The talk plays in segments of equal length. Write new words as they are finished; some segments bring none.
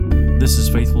This is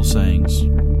Faithful Sayings,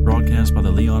 broadcast by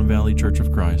the Leon Valley Church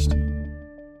of Christ.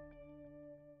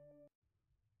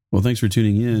 Well, thanks for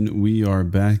tuning in. We are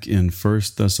back in 1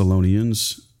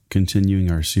 Thessalonians, continuing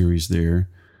our series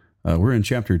there. We're in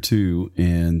chapter 2,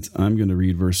 and I'm going to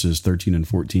read verses 13 and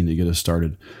 14 to get us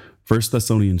started. 1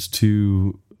 Thessalonians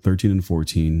 2, 13 and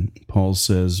 14, Paul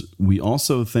says, "We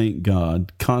also thank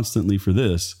God constantly for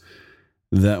this,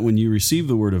 that when you received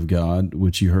the word of God,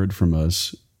 which you heard from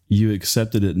us, you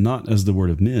accepted it not as the word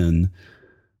of men,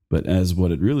 but as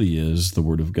what it really is, the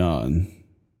word of God,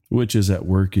 which is at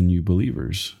work in you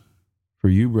believers. For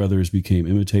you, brothers, became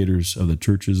imitators of the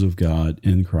churches of God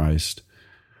in Christ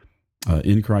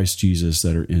Jesus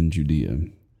that are in Judea."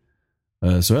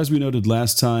 So as we noted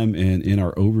last time and in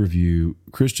our overview,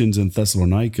 Christians in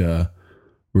Thessalonica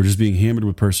were just being hammered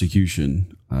with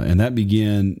persecution. And that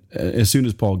began as soon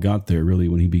as Paul got there, really,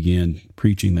 when he began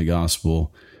preaching the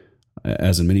gospel.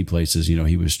 As in many places,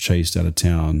 he was chased out of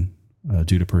town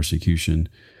due to persecution.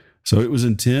 So it was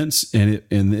intense, and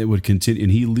it would continue.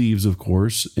 And he leaves, of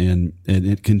course, and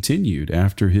it continued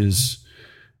after his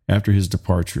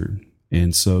departure.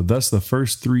 And so, thus, the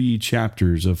first 3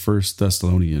 chapters of 1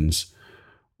 Thessalonians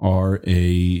are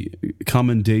a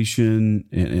commendation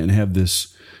and have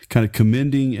this kind of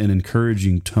commending and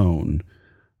encouraging tone.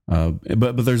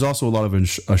 But there's also a lot of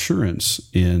assurance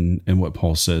in what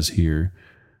Paul says here.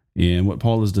 And what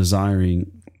Paul is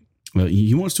desiring,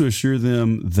 he wants to assure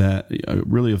them that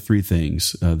really of 3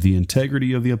 things. The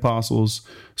integrity of the apostles.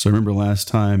 So remember last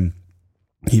time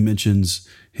he mentions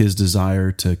his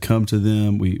desire to come to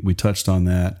them. We touched on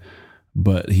that,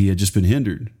 but he had just been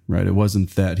hindered, right? It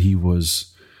wasn't that he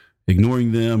was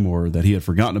ignoring them or that he had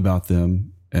forgotten about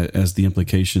them, as the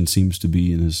implication seems to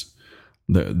be in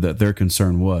that their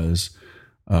concern was.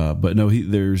 But no,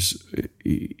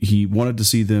 he wanted to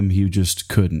see them, he just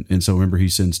couldn't. And so remember, he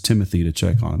sends Timothy to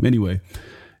check on them. Anyway,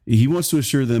 he wants to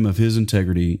assure them of his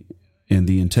integrity and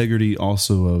the integrity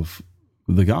also of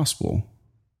the gospel,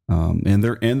 and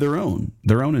their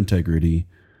own integrity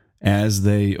as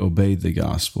they obeyed the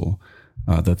gospel.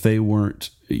 That they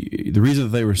weren't, the reason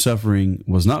that they were suffering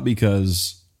was not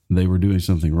because they were doing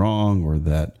something wrong or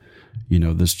that,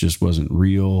 this just wasn't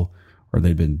real or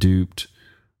they'd been duped.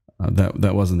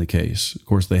 That wasn't the case. Of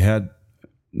course, they had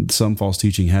some false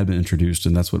teaching had been introduced,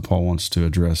 and that's what Paul wants to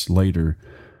address later.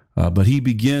 But he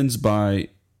begins by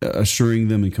assuring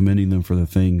them and commending them for the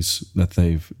things that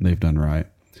they've done right.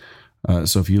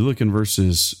 So if you look in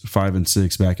verses 5 and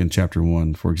 6 back in chapter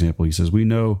 1, for example, he says, "We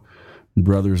know,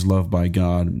 brothers loved by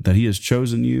God, that he has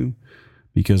chosen you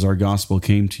because our gospel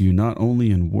came to you not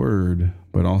only in word,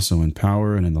 but also in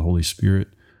power and in the Holy Spirit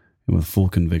and with full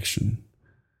conviction.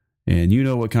 And you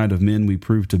know what kind of men we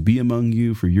proved to be among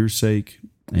you for your sake,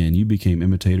 and you became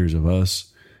imitators of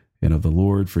us and of the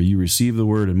Lord, for you received the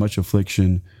word in much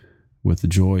affliction with the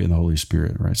joy in the Holy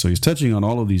Spirit." Right? So he's touching on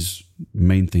all of these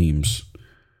main themes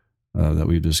that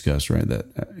we've discussed, right? That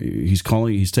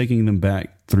he's taking them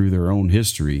back through their own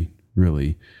history,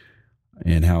 really,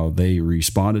 and how they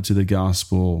responded to the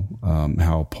gospel,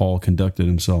 how Paul conducted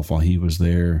himself while he was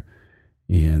there,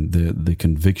 and the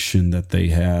conviction that they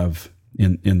have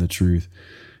in the truth.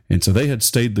 And so they had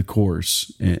stayed the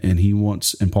course, and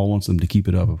Paul wants them to keep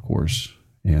it up, of course.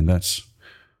 And that's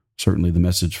certainly the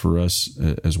message for us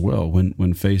as well.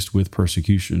 When faced with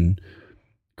persecution,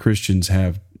 Christians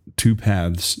have 2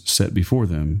 paths set before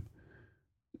them,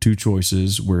 2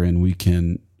 choices wherein we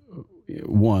can,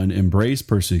 1, embrace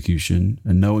persecution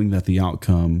and knowing that the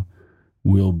outcome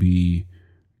will be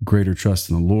greater trust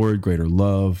in the Lord, greater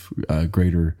love,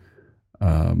 greater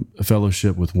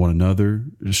fellowship with one another,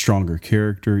 stronger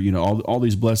character, all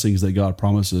these blessings that God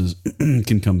promises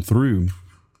can come through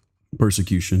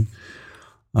persecution.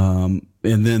 And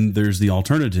then there's the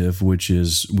alternative, which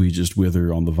is we just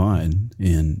wither on the vine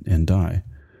and die.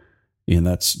 And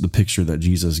that's the picture that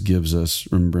Jesus gives us.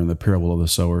 Remember in the parable of the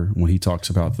sower, when he talks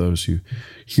about those who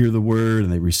hear the word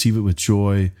and they receive it with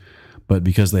joy, but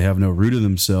because they have no root in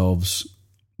themselves,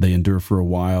 they endure for a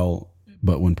while.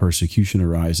 But when persecution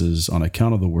arises on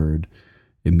account of the word,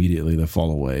 immediately they fall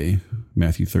away.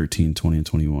 Matthew 13, 20 and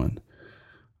 21.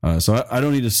 So I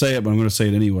don't need to say it, but I'm going to say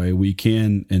it anyway. We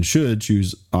can and should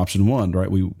choose option 1, right?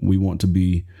 We want to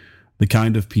be the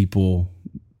kind of people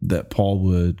that Paul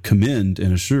would commend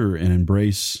and assure and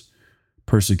embrace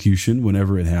persecution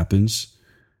whenever it happens.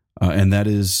 And that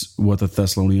is what the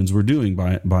Thessalonians were doing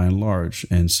by and large.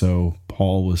 And so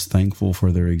Paul was thankful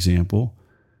for their example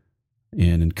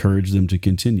and encouraged them to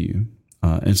continue.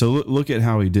 And so look at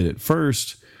how he did it.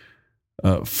 First,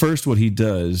 what he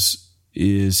does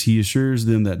is he assures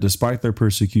them that despite their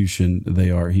persecution,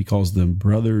 he calls them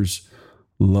brothers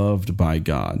loved by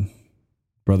God.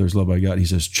 brothers loved by God. He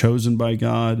says chosen by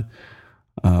God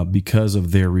because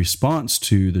of their response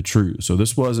to the truth. So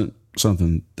this wasn't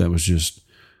something that was just,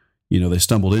 they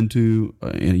stumbled into,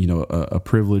 a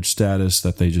privileged status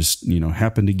that they just,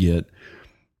 happened to get.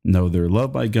 No, they're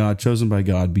loved by God, chosen by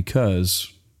God,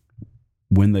 because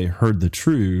when they heard the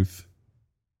truth,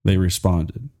 they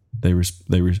responded. They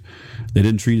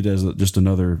didn't treat it as just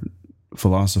another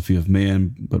philosophy of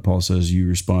man, but Paul says you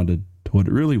responded to what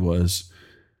it really was,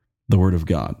 the Word of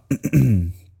God.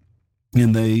 And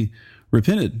they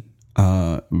repented.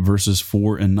 Verses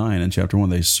 4 and 9 in chapter 1,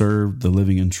 they served the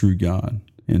living and true God.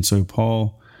 And so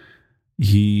Paul,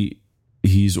 he's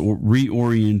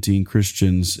reorienting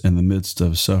Christians in the midst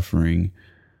of suffering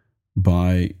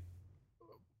by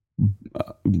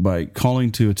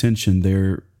calling to attention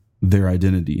their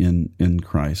identity in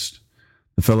Christ,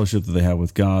 the fellowship that they have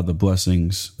with God, the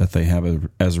blessings that they have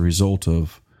as a result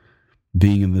of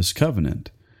being in this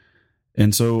covenant.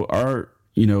 And so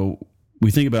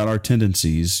we think about our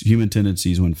tendencies, human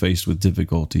tendencies, when faced with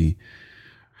difficulty.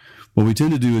 What we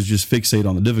tend to do is just fixate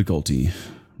on the difficulty,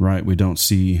 right? We don't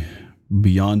see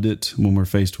beyond it when we're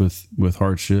faced with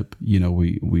hardship.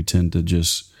 We tend to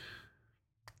just,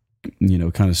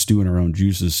 kind of stew in our own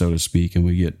juices, so to speak, and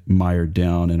we get mired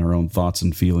down in our own thoughts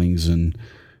and feelings and,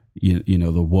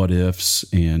 the what ifs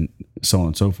and so on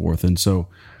and so forth. And so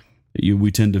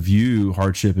we tend to view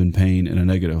hardship and pain in a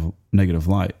negative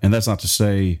light. And that's not to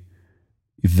say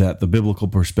that the biblical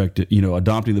perspective,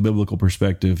 adopting the biblical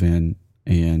perspective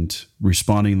and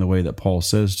responding the way that Paul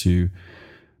says to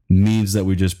means that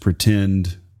we just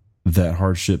pretend that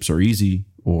hardships are easy,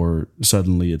 or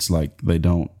suddenly it's like they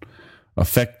don't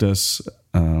affect us,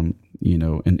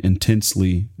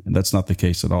 intensely. And that's not the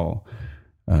case at all.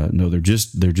 No, they're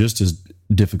just as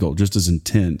difficult, just as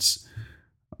intense.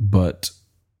 But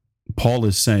Paul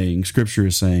is saying, Scripture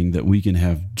is saying, that we can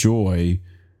have joy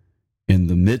in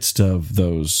the midst of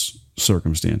those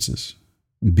circumstances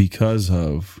because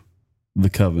of the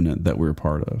covenant that we're a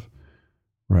part of,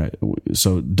 right?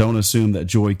 So don't assume that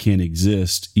joy can't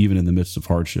exist even in the midst of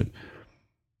hardship.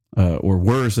 Or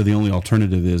worse, that the only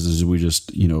alternative is we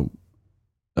just,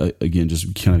 again,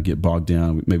 just kind of get bogged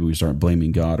down. Maybe we start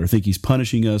blaming God or think he's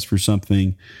punishing us for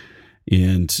something.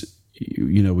 And,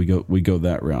 we go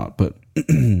that route. But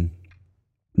the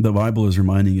Bible is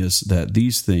reminding us that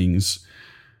these things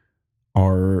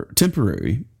are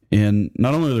temporary. And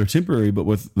not only are they temporary, but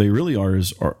what they really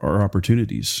are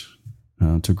opportunities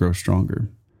to grow stronger.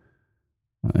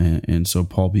 And so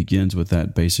Paul begins with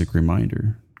that basic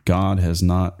reminder. God has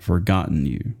not forgotten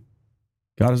you.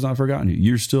 God has not forgotten you.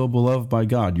 You're still beloved by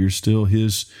God. You're still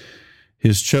his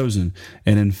chosen.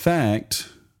 And in fact,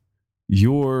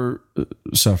 your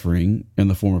suffering in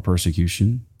the form of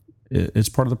persecution, it's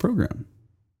part of the program.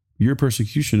 Your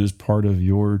persecution is part of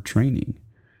your training.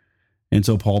 And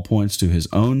so Paul points to his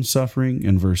own suffering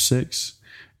in verse 6.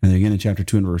 And then again in chapter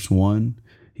 2 and verse 1,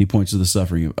 he points to the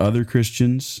suffering of other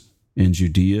Christians in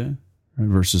Judea,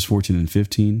 verses 14 and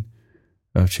 15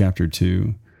 of chapter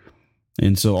 2.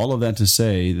 And so all of that to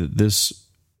say that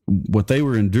what they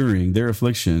were enduring, their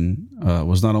affliction,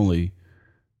 was not only,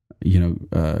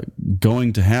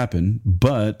 going to happen,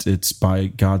 but it's by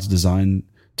God's design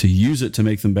to use it to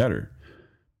make them better.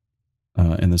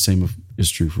 And the same is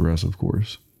true for us, of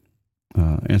course.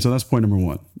 And so that's point number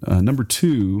one. Number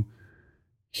two,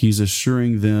 he's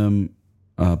assuring them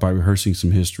by rehearsing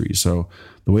some history. So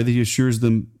the way that he assures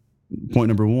them, point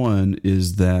number one,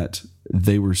 is that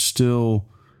they were still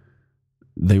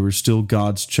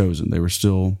God's chosen. They were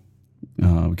still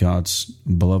God's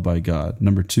beloved by God.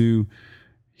 Number two,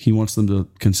 he wants them to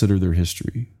consider their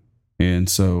history. And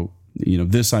so,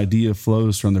 this idea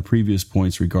flows from the previous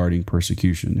points regarding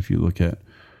persecution. If you look at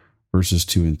verses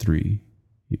 2 and 3,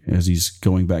 as he's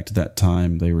going back to that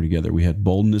time they were together, we had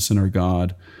boldness in our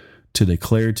God to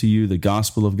declare to you the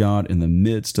gospel of God in the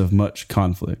midst of much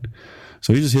conflict.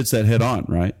 So he just hits that head on,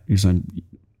 right? He's saying,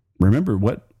 remember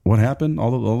what happened?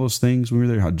 All those things when we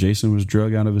were there, how Jason was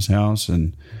drug out of his house,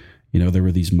 and, there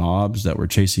were these mobs that were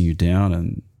chasing you down,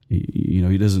 and,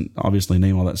 he doesn't obviously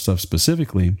name all that stuff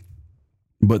specifically,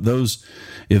 but those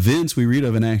events we read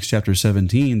of in Acts chapter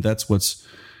 17, that's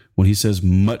when he says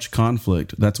much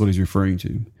conflict, that's what he's referring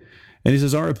to. And he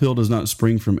says, our appeal does not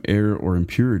spring from error or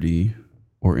impurity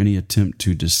or any attempt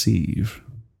to deceive.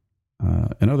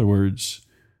 In other words,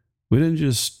 we didn't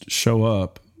just show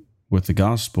up with the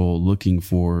gospel looking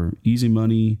for easy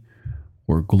money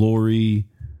or glory,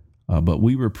 but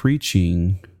we were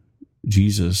preaching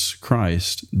Jesus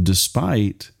Christ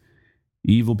despite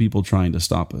evil people trying to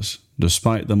stop us,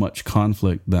 despite the much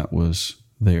conflict that was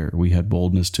there. We had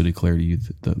boldness to declare to you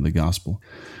the gospel.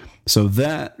 So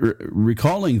that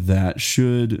recalling that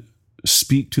should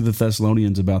speak to the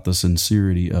Thessalonians about the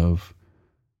sincerity of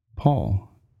Paul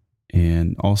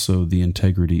and also the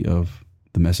integrity of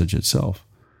the message itself.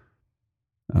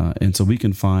 And so we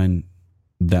can find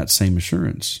that same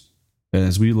assurance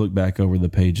as we look back over the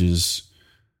pages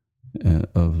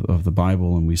of the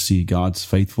Bible, and we see God's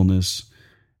faithfulness,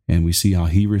 and we see how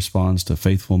he responds to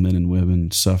faithful men and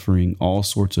women suffering all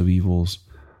sorts of evils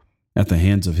at the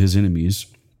hands of his enemies.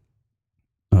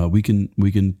 We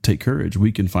can take courage.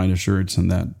 We can find assurance in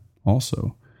that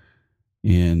also,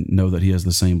 and know that he has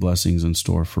the same blessings in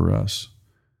store for us.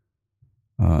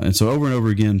 And so over and over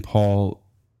again, Paul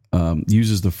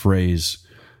uses the phrase,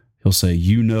 he'll say,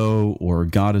 or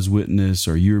God is witness,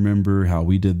 or you remember how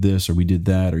we did this or we did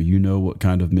that, or what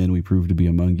kind of men we proved to be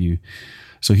among you.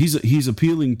 So he's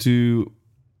appealing to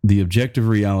the objective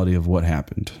reality of what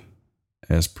happened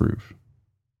as proof.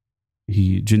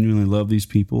 He genuinely loved these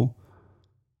people,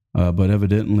 but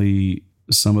evidently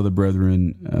some of the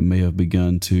brethren may have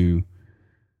begun to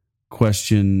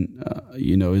question,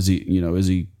 is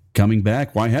he coming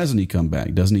back? Why hasn't he come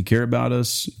back? Doesn't he care about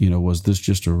us? Was this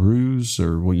just a ruse,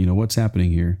 or what's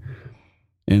happening here?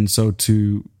 And so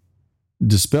to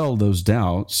dispel those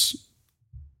doubts,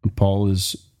 Paul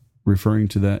is referring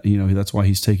to that, that's why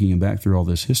he's taking him back through all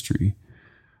this history.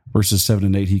 Verses 7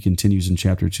 and 8, he continues in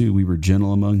chapter 2, we were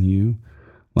gentle among you,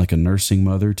 like a nursing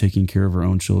mother taking care of her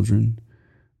own children,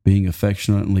 being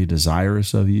affectionately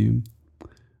desirous of you.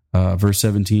 Verse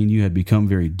 17, you had become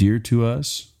very dear to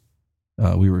us.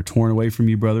 We were torn away from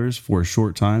you, brothers, for a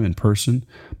short time in person,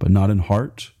 but not in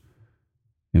heart.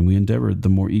 And we endeavored the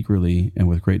more eagerly and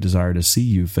with great desire to see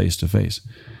you face to face.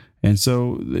 And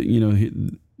so,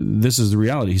 this is the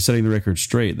reality. He's setting the record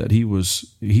straight that he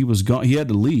was gone. He had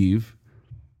to leave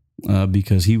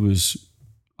because he was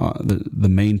the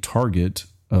main target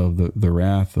of the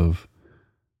wrath of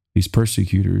these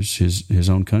persecutors, his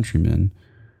own countrymen.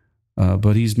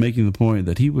 But he's making the point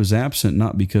that he was absent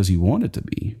not because he wanted to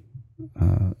be,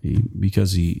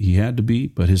 because he had to be,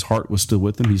 but his heart was still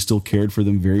with them. He still cared for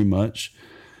them very much.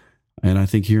 And I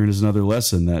think herein is another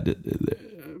lesson that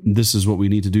this is what we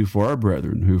need to do for our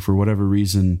brethren who, for whatever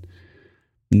reason,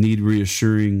 need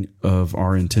reassuring of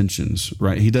our intentions,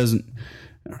 right? He doesn't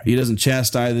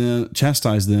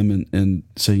chastise them and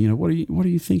say, what are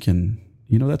you thinking?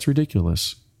 That's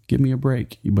ridiculous. Give me a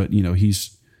break. But,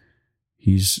 he's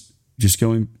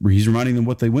reminding them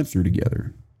what they went through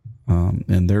together.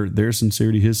 And their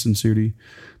sincerity, his sincerity,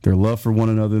 their love for one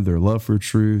another, their love for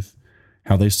truth,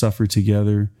 how they suffer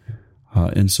together.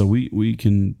 And so we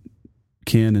can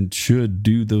and should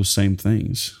do those same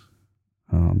things.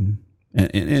 And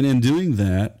in doing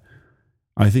that,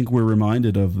 I think we're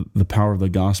reminded of the power of the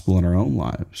gospel in our own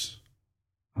lives.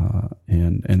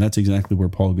 And that's exactly where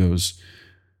Paul goes.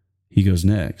 He goes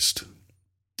next.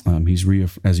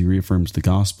 As he reaffirms the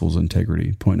gospel's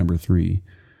integrity. Point number 3,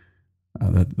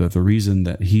 that the reason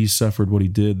that he suffered what he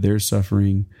did, they're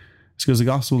suffering, is because the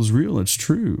gospel is real. It's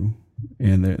true.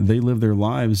 And they live their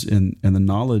lives in the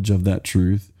knowledge of that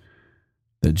truth,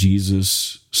 that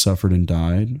Jesus suffered and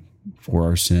died for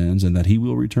our sins, and that he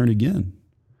will return again.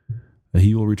 That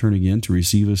he will return again to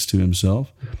receive us to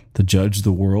himself, to judge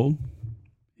the world,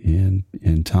 and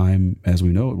in time, as we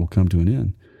know it, will come to an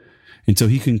end. And so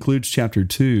he concludes chapter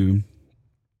 2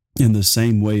 in the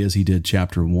same way as he did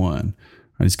chapter 1.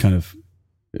 Right? It's kind of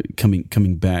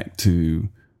coming back to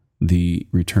the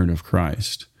return of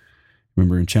Christ.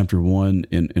 Remember in chapter 1,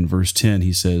 in verse 10,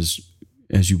 he says,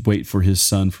 as you wait for his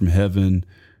Son from heaven,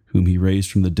 whom he raised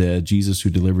from the dead, Jesus who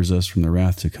delivers us from the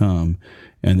wrath to come.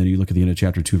 And then you look at the end of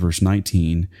chapter 2, verse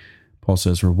 19, Paul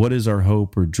says, for what is our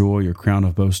hope or joy or crown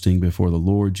of boasting before the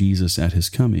Lord Jesus at his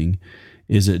coming?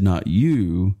 Is it not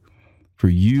you? For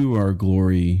you are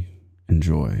glory and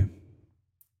joy.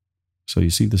 So you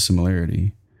see the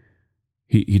similarity.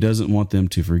 He doesn't want them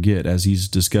to forget, as he's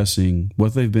discussing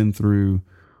what they've been through,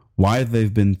 why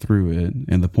they've been through it,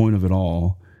 and the point of it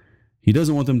all. He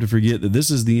doesn't want them to forget that this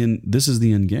is the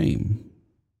end game.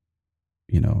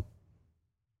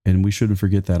 And we shouldn't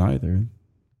forget that either.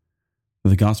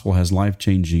 The gospel has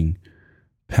life-changing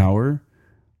power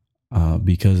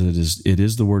because it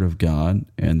is the word of God,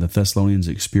 and the Thessalonians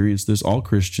experienced this. All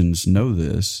Christians know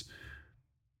this,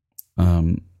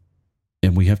 and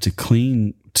we have to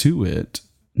cling to it,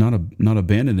 not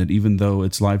abandon it, even though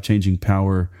its life-changing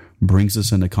power brings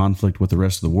us into conflict with the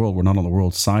rest of the world. We're not on the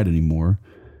world's side anymore.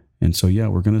 And so,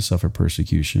 we're going to suffer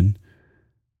persecution,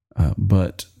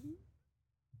 but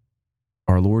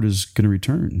our Lord is going to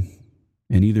return,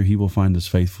 and either he will find us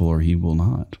faithful or he will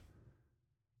not.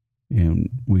 And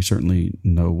we certainly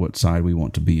know what side we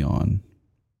want to be on.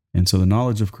 And so the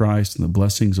knowledge of Christ and the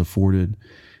blessings afforded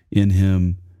in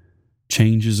him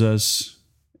changes us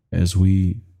as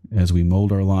we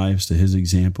mold our lives to his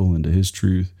example and to his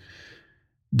truth.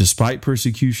 Despite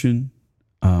persecution,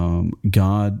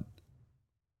 God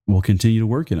will continue to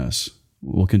work in us.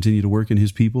 Will continue to work in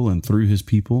his people and through his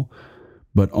people,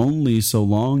 but only so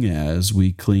long as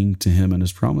we cling to him and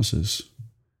his promises.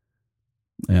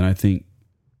 And I think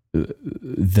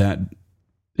that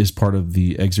is part of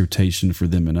the exhortation for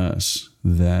them and us,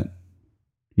 that,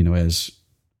 as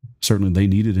certainly they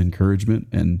needed encouragement,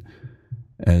 and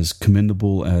as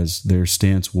commendable as their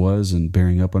stance was in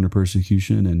bearing up under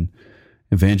persecution and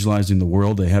evangelizing the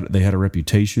world, they had a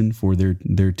reputation for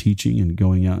their teaching and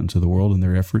going out into the world in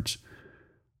their efforts.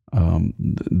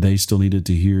 They still needed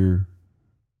to hear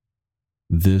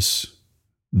this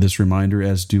reminder,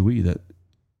 as do we, that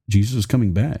Jesus is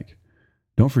coming back.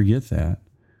 Don't forget that.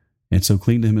 And so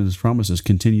cling to him and his promises.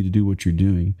 Continue to do what you're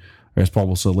doing. Or as Paul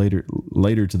will say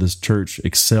later to this church,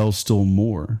 excel still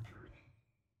more.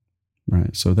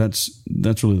 Right. So that's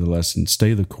really the lesson.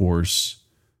 Stay the course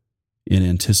in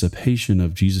anticipation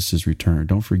of Jesus' return.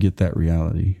 Don't forget that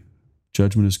reality.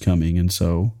 Judgment is coming, and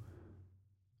so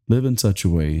live in such a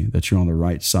way that you're on the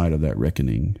right side of that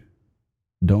reckoning.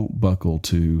 Don't buckle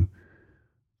to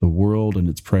the world and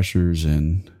its pressures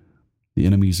and the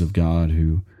enemies of God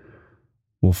who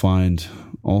will find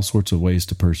all sorts of ways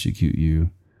to persecute you.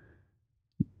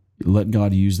 Let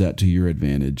God use that to your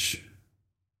advantage,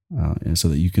 and so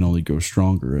that you can only grow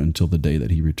stronger until the day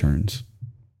that he returns.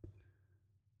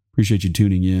 Appreciate you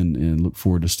tuning in and look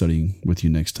forward to studying with you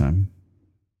next time.